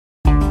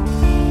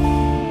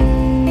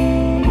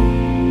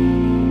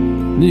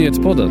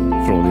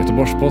Nyhetspodden från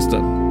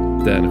Göteborgs-Posten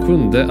den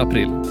 7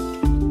 april.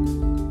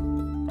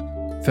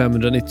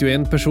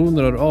 591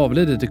 personer har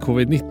avlidit i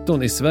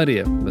covid-19 i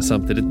Sverige, men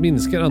samtidigt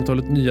minskar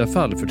antalet nya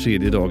fall för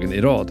tredje dagen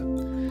i rad.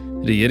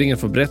 Regeringen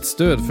får brett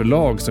stöd för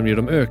lag som ger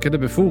dem ökade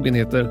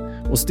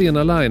befogenheter och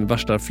Stena Line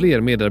varslar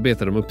fler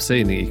medarbetare om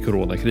uppsägning i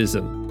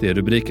coronakrisen. Det är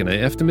rubrikerna i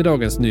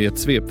eftermiddagens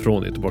nyhetssvep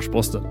från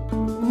Göteborgs-Posten.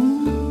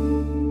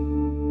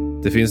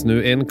 Det finns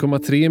nu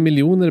 1,3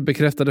 miljoner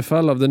bekräftade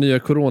fall av det nya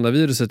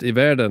coronaviruset i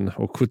världen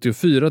och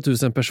 74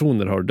 000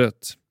 personer har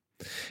dött.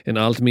 En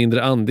allt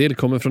mindre andel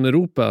kommer från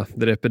Europa,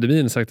 där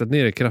epidemin saktat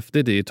ner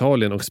kraftigt i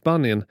Italien och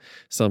Spanien,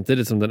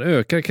 samtidigt som den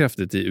ökar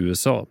kraftigt i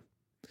USA.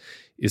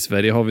 I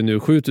Sverige har vi nu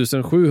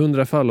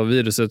 7700 fall av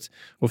viruset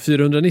och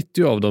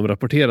 490 av dem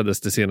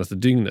rapporterades det senaste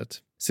dygnet.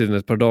 Sedan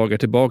ett par dagar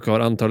tillbaka har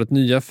antalet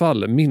nya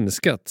fall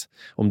minskat.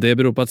 Om det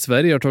beror på att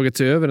Sverige har tagit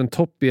sig över en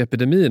topp i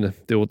epidemin,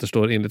 det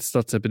återstår enligt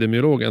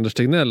statsepidemiolog Anders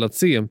Tegnell att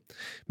se.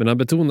 Men han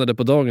betonade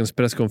på dagens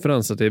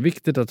presskonferens att det är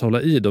viktigt att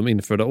hålla i de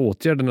införda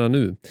åtgärderna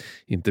nu,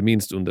 inte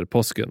minst under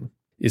påsken.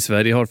 I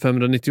Sverige har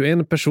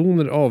 591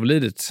 personer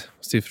avlidit.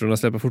 Siffrorna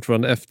släpper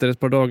fortfarande efter ett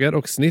par dagar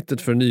och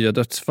snittet för nya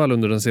dödsfall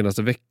under den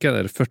senaste veckan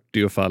är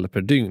 40 fall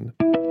per dygn.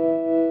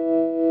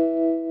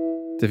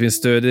 Det finns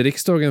stöd i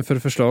riksdagen för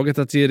förslaget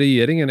att ge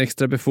regeringen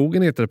extra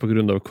befogenheter på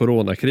grund av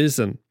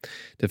coronakrisen.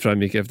 Det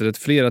framgick efter ett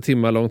flera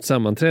timmar långt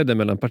sammanträde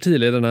mellan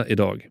partiledarna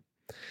idag.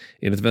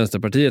 Enligt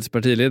Vänsterpartiets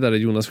partiledare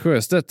Jonas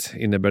Sjöstedt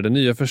innebär det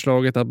nya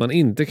förslaget att man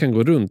inte kan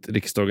gå runt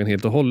riksdagen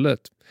helt och hållet.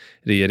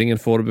 Regeringen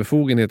får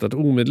befogenhet att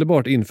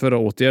omedelbart införa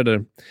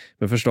åtgärder,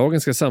 men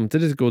förslagen ska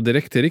samtidigt gå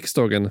direkt till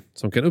riksdagen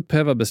som kan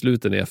upphäva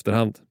besluten i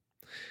efterhand.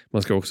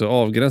 Man ska också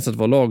avgränsa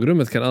vad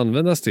lagrummet kan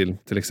användas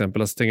till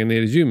exempel att stänga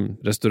ner gym,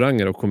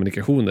 restauranger och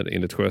kommunikationer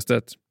enligt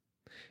Sjöstedt.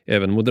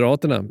 Även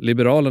Moderaterna,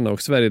 Liberalerna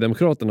och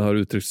Sverigedemokraterna har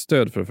uttryckt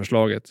stöd för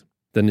förslaget.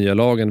 Den nya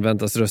lagen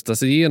väntas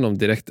röstas igenom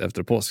direkt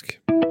efter påsk.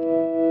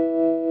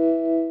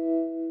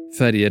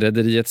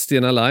 Färjerederiet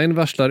Stena Line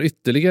varslar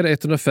ytterligare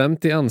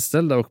 150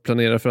 anställda och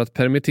planerar för att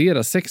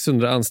permittera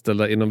 600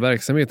 anställda inom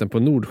verksamheten på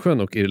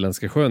Nordsjön och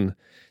Irländska sjön.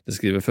 Det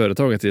skriver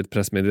företaget i ett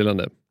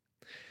pressmeddelande.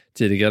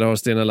 Tidigare har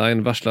Stena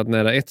Line varslat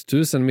nära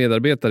 1000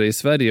 medarbetare i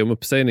Sverige om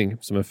uppsägning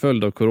som en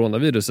följd av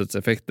coronavirusets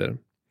effekter.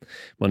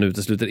 Man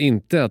utesluter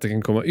inte att det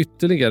kan komma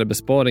ytterligare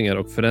besparingar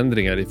och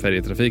förändringar i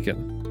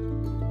färjetrafiken.